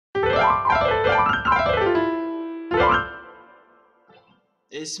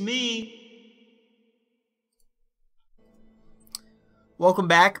It's me. Welcome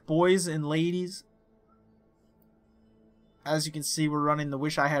back, boys and ladies. As you can see, we're running the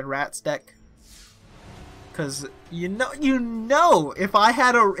Wish I Had Rats deck. Cause you know, if I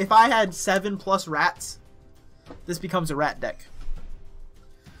had 7+ rats, this becomes a rat deck.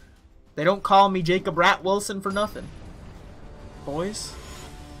 They don't call me Jacob Rat Wilson for nothing, boys.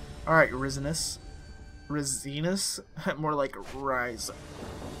 All right, Rizinus, more like Rise.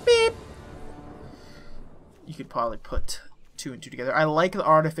 Beep. You could probably put 2 and 2 together. I like the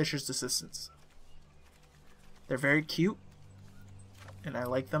Artificer's Assistants. They're very cute, and I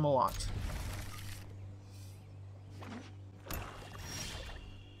like them a lot.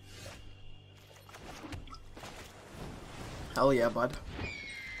 Hell yeah, bud.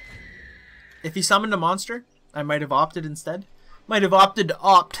 If he summoned a monster, I might have opted instead. Might have opted to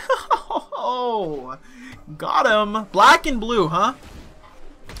opt. Oh, got him. Black and blue, huh?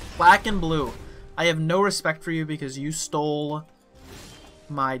 Black and blue. I have no respect for you because you stole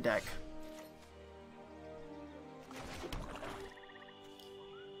my deck.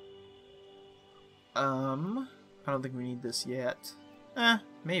 I don't think we need this yet.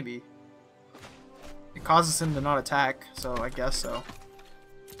 Maybe. It causes him to not attack, so I guess so.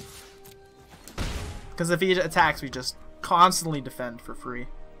 Because if he attacks, we just constantly defend for free.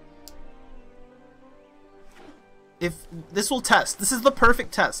 If this will test. This is the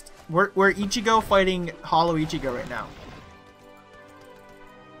perfect test. We're Ichigo fighting Hollow Ichigo right now.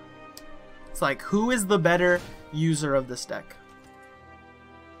 It's like, who is the better user of this deck?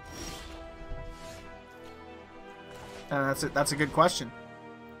 That's a good question.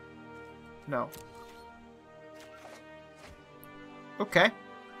 No. Okay.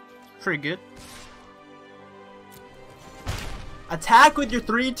 Pretty good. Attack with your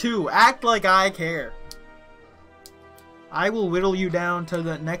 3-2. Act like I care. I will whittle you down to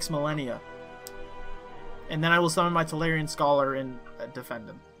the next millennia. And then I will summon my Tolarian Scholar and defend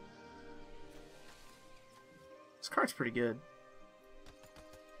him. This card's pretty good.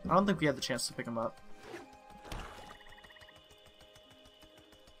 I don't think we had the chance to pick him up.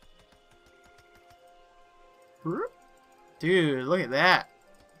 Dude, look at that.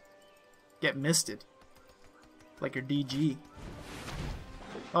 Get misted. Like your DG.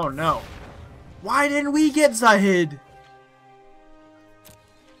 Oh no. Why didn't we get Zahid?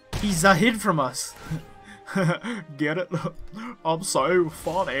 He's Zahid from us. Get it? I'm so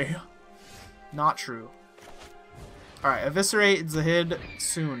funny. Not true. Alright, eviscerate Zahid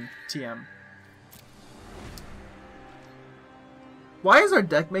soon. TM. Why is our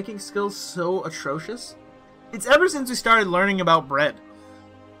deck making skills so atrocious? It's ever since we started learning about bread.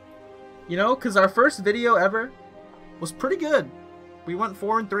 You know, because our first video ever was pretty good. We went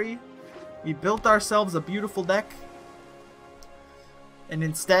 4 and 3. We built ourselves a beautiful deck. And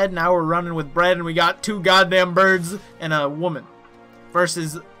instead, now we're running with bread and we got 2 goddamn birds and a woman.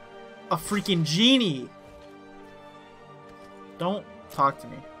 Versus a freaking genie. Don't talk to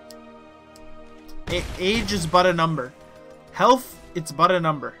me. Age is but a number. Health, it's but a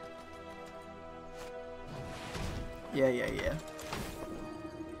number. Yeah.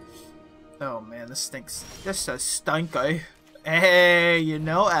 Oh man, this stinks. This is stinky. Hey, you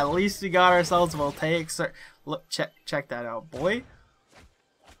know, at least we got ourselves voltaic. Look, check that out, boy.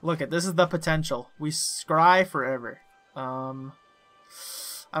 Look at this is the potential. We scry forever. I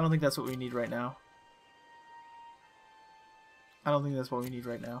don't think that's what we need right now. I don't think that's what we need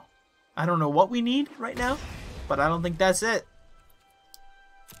right now. I don't know what we need right now, but I don't think that's it.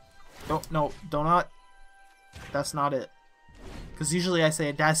 That's not it. Because usually I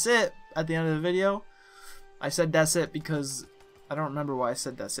say, that's it, at the end of the video. I said that's it because I don't remember why I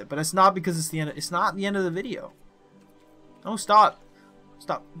said that's it. But it's not because it's the end. It's not the end of the video. No, stop.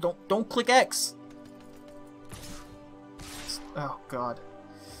 Stop. Don't click X. Oh, God.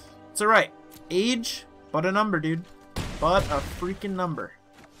 It's alright. Age, but a number, dude. But a freaking number.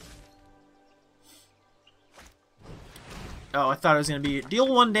 Oh, I thought it was going to be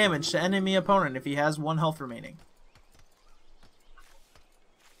deal 1 damage to enemy opponent if he has 1 health remaining.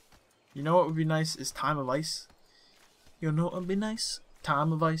 You know what would be nice is Time of Ice. You know what would be nice?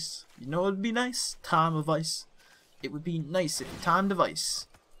 Time of Ice. You know what would be nice? Time of Ice. It would be nice if you timed of ice.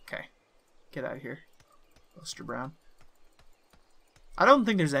 Okay. Get out of here. Buster Brown. I don't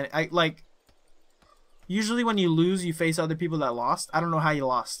think there's any... usually when you lose, you face other people that lost. I don't know how you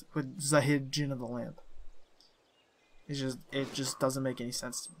lost with Zahid, Jinn of the Lamp. It just doesn't make any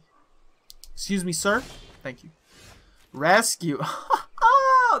sense to me. Excuse me, sir. Thank you. Rescue.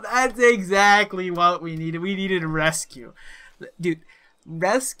 Oh, that's exactly what we needed. We needed a rescue. Dude,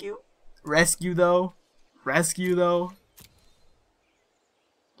 rescue? Rescue, though?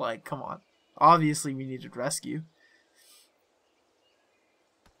 Like, come on. Obviously, we needed rescue.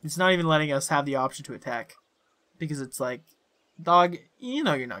 It's not even letting us have the option to attack. Because it's like, dog, you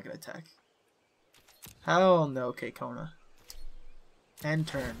know you're not going to attack. Hell no, Kona. End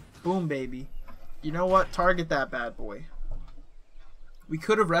turn. Boom, baby. You know what? Target that bad boy. We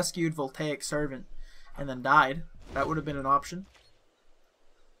could have rescued Voltaic Servant and then died. That would have been an option.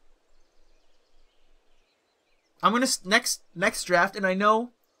 I'm going to next draft, and I know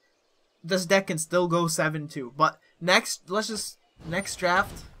this deck can still go 7-2, but next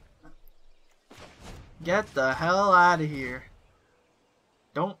draft, get the hell out of here.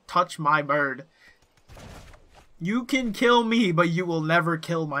 Don't touch my bird. You can kill me, but you will never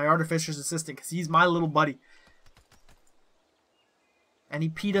kill my Artificer's Assistant, because he's my little buddy. Any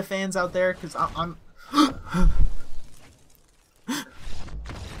PETA fans out there? Because I'm...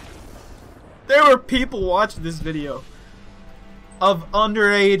 There were people watching this video of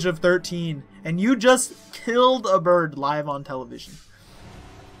underage of 13, and you just killed a bird live on television.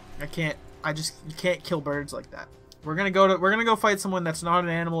 You can't kill birds like that. We're gonna go fight someone that's not an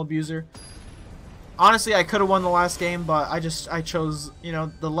animal abuser. Honestly, I could have won the last game, but I chose, you know,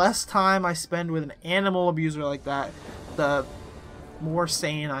 the less time I spend with an animal abuser like that, the more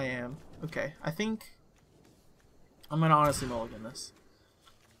sane I am. Okay, I think I'm gonna honestly mulligan this.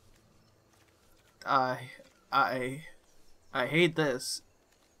 I hate this,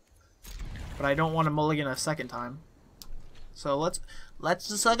 but I don't want to mulligan a second time. So let's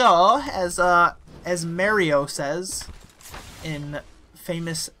just go as Mario says in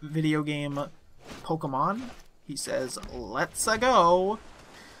famous video game Pokemon. He says, "Let's go."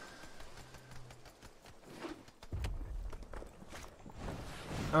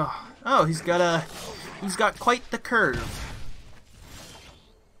 Oh, he's got quite the curve.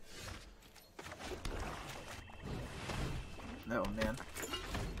 Oh man.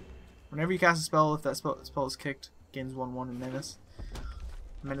 Whenever you cast a spell, if that spell is kicked, gains 1/1 in Menace.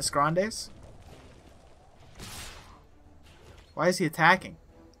 Menace Grandes? Why is he attacking?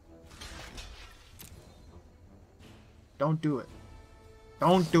 Don't do it.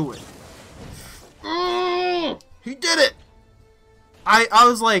 Don't do it. He did it! I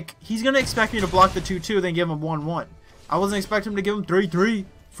was like, he's gonna expect me to block the 2/2, then give him 1/1. I wasn't expecting him to give him 3/3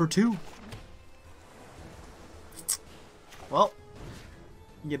 for 2. Well,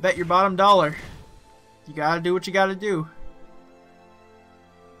 you bet your bottom dollar. You gotta do what you gotta do.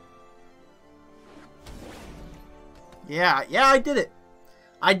 Yeah, I did it.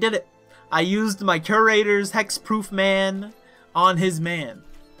 I did it. I used my Curator's Hexproof Man on his man.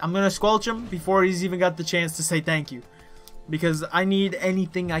 I'm gonna squelch him before he's even got the chance to say thank you. Because I need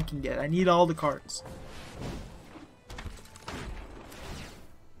anything I can get. I need all the cards.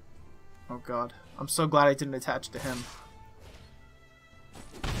 Oh god. I'm so glad I didn't attach to him.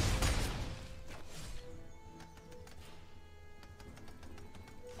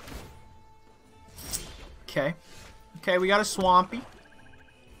 Okay. Okay, we got a Swampy.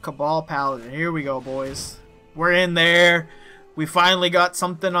 Cabal Paladin. Here we go, boys. We're in there. We finally got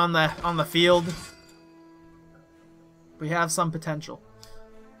something on the field. We have some potential.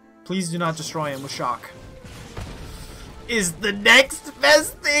 Please do not destroy him with shock. Is the next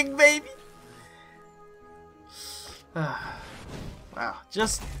best thing, baby. Wow,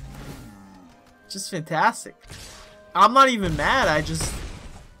 just fantastic. I'm not even mad.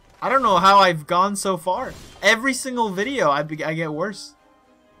 I don't know how I've gone so far. Every single video, I get worse.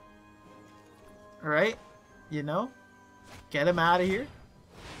 Alright? You know? Get him out of here.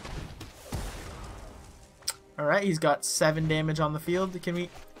 Alright, he's got 7 damage on the field. Can we...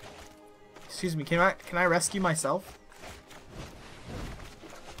 Excuse me, can I rescue myself?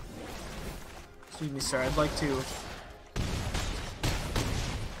 Excuse me, sir. I'd like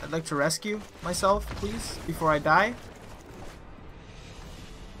to rescue myself, please, before I die.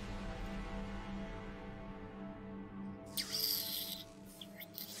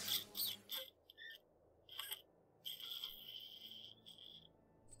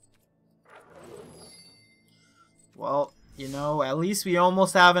 Well, you know, at least we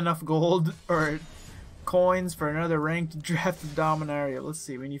almost have enough gold or coins for another ranked draft of Dominaria. Let's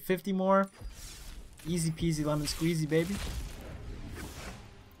see, we need 50 more. Easy peasy lemon squeezy, baby.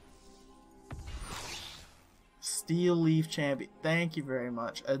 Steel Leaf Champion. Thank you very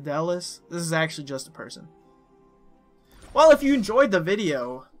much. Adelis. This is actually just a person. Well, if you enjoyed the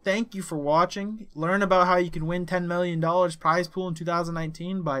video, thank you for watching. Learn about how you can win $10 million prize pool in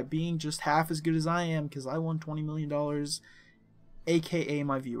 2019 by being just half as good as I am, because I won $20 million, aka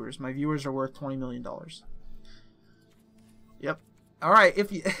my viewers. My viewers are worth $20 million. Yep. Alright,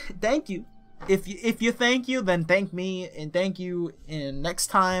 thank you. if you thank you, then thank me, and thank you. And next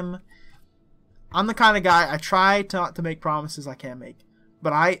time, I'm the kind of guy, I try not to make promises I can't make,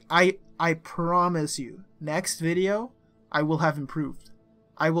 but I promise you, next video I will have improved.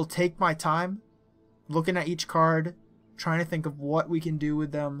 I will take my time looking at each card, trying to think of what we can do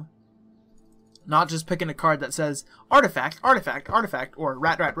with them. Not just picking a card that says artifact, artifact, artifact, or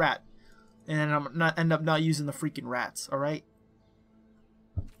rat, rat, rat, and then end up not using the freaking rats. All right.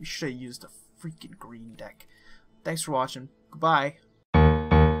 You should have used a freaking green deck. Thanks for watching. Goodbye.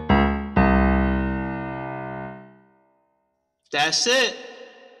 That's it.